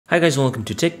Hi guys, welcome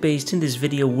to TechBased. In this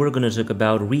video, we're going to talk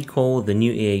about Recall, the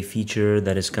new AI feature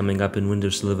that is coming up in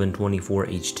Windows 11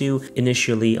 24H2,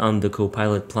 initially on the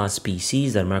Copilot Plus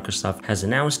PCs that Microsoft has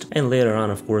announced, and later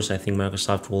on, of course, I think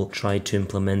Microsoft will try to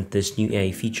implement this new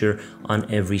AI feature on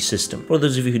every system. For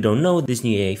those of you who don't know, this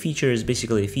new AI feature is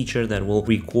basically a feature that will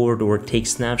record or take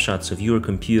snapshots of your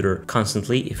computer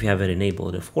constantly if you have it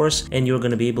enabled, of course, and you're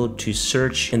going to be able to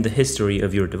search in the history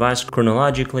of your device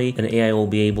chronologically, and AI will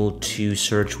be able to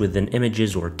search within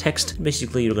images or text.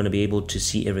 Basically, you're going to be able to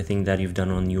see everything that you've done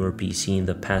on your PC in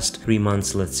the past 3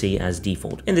 months, let's say, as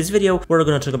default. In this video, we're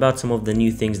going to talk about some of the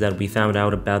new things that we found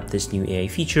out about this new AI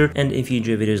feature. And if you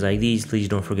enjoy videos like these, please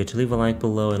don't forget to leave a like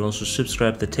below and also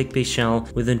subscribe to the TechBased channel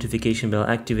with the notification bell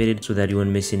activated so that you won't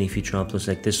miss any future uploads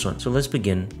like this one. So let's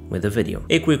begin with the video.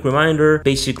 A quick reminder,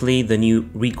 basically the new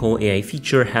Recall AI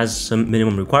feature has some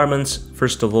minimum requirements.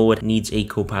 First of all, it needs a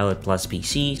Copilot Plus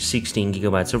PC, 16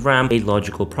 gigabytes of RAM, 8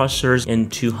 logical processors,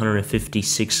 and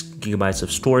 256 gigabytes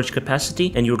of storage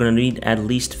capacity, and you're going to need at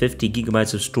least 50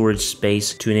 gigabytes of storage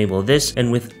space to enable this,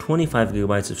 and with 25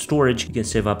 gigabytes of storage you can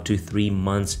save up to 3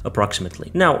 months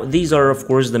approximately. Now these are of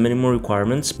course the minimum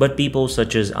requirements, but people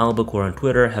such as Albacore on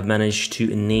Twitter have managed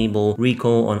to enable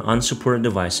Recall on unsupported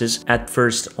devices, at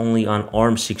first only on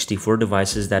ARM64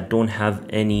 devices that don't have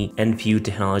any NPU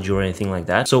technology or anything like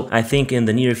that. So I think in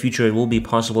the near future it will be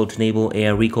possible to enable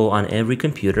AI Recall on every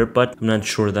computer, but I'm not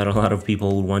sure that a lot of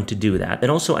people would want to do that.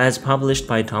 And also, as published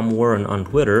by Tom Warren on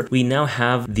Twitter, we now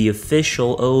have the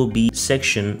official OOB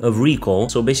section of Recall.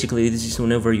 So basically this is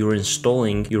whenever you're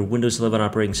installing your Windows 11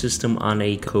 operating system on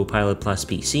a Copilot Plus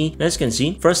PC. As you can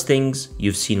see, first things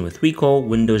you've seen with Recall,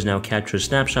 Windows now captures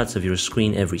snapshots of your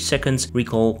screen every second.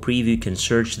 Recall Preview can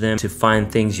search them to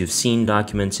find things you've seen,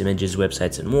 documents, images,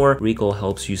 websites, and more. Recall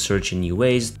helps you search in new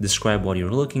ways, describe what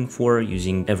you're looking for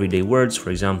using everyday words,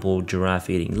 for example, giraffe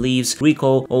eating leaves.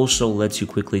 Recall also lets you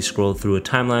quickly scroll through a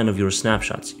timeline of your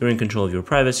snapshots. You're in control of your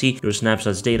privacy. Your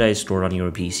snapshots data is stored on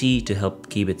your PC to help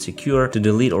keep it secure. To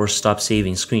delete or stop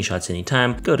saving screenshots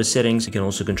anytime, go to settings. You can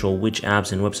also control which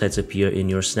apps and websites appear in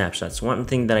your snapshots. One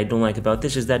thing that I don't like about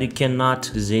this is that you cannot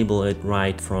disable it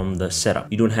right from the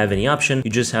setup. You don't have any option.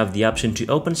 You just have the option to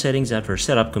open settings after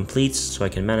setup completes, so I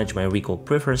can manage my Recall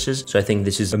preferences. So I think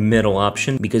this is a middle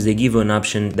option because they give you an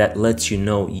option that lets you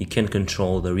know you can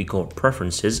control the Recall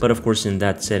preferences, but of course in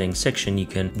that settings section you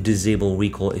can disable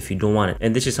Recall if you don't want it.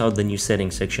 And this is how the new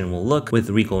settings section will look with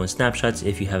Recall and snapshots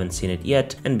if you haven't seen it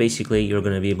yet. And basically you're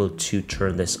going to be able to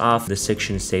turn this off. The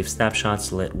section save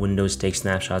snapshots, let Windows take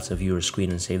snapshots of your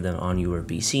screen and save them on your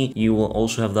PC. You will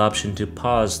also have the option to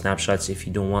pause snapshots if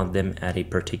you don't want them at a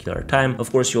particular time.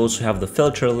 Of course, you also have the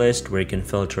filter list where you can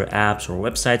filter apps or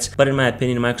websites, but in my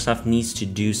opinion Microsoft needs to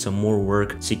do some more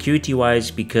work security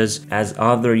wise, because as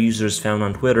other users found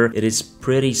on Twitter, it is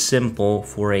pretty simple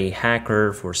for a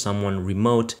hacker, for someone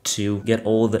remote, to get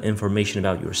all the information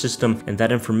about your system, and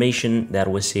that information that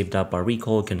was saved up by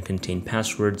Recall can contain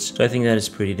passwords. So I think that is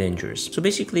pretty dangerous. So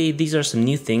basically these are some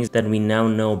new things that we now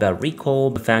know about Recall,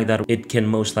 the fact that it can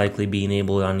most likely be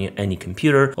enabled on any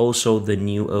computer, also the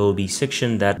new OOB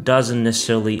section that doesn't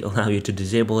necessarily allow you to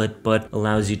disable it but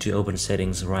allows you to open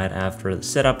settings right after the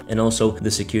setup, and also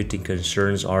the security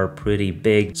concerns are pretty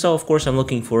big. So of course I'm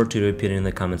looking forward to your opinion in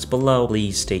the comments below.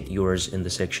 Please state yours in the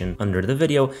section under the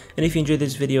video, and if you enjoyed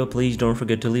this video, please don't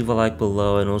forget to leave a like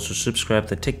below and also subscribe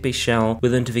to the TechBased channel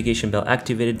with the notification bell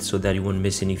activated so that you won't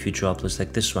miss any future uploads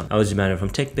like this one. I was Emmanuel from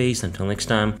TechBased. Until next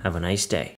time, have a nice day.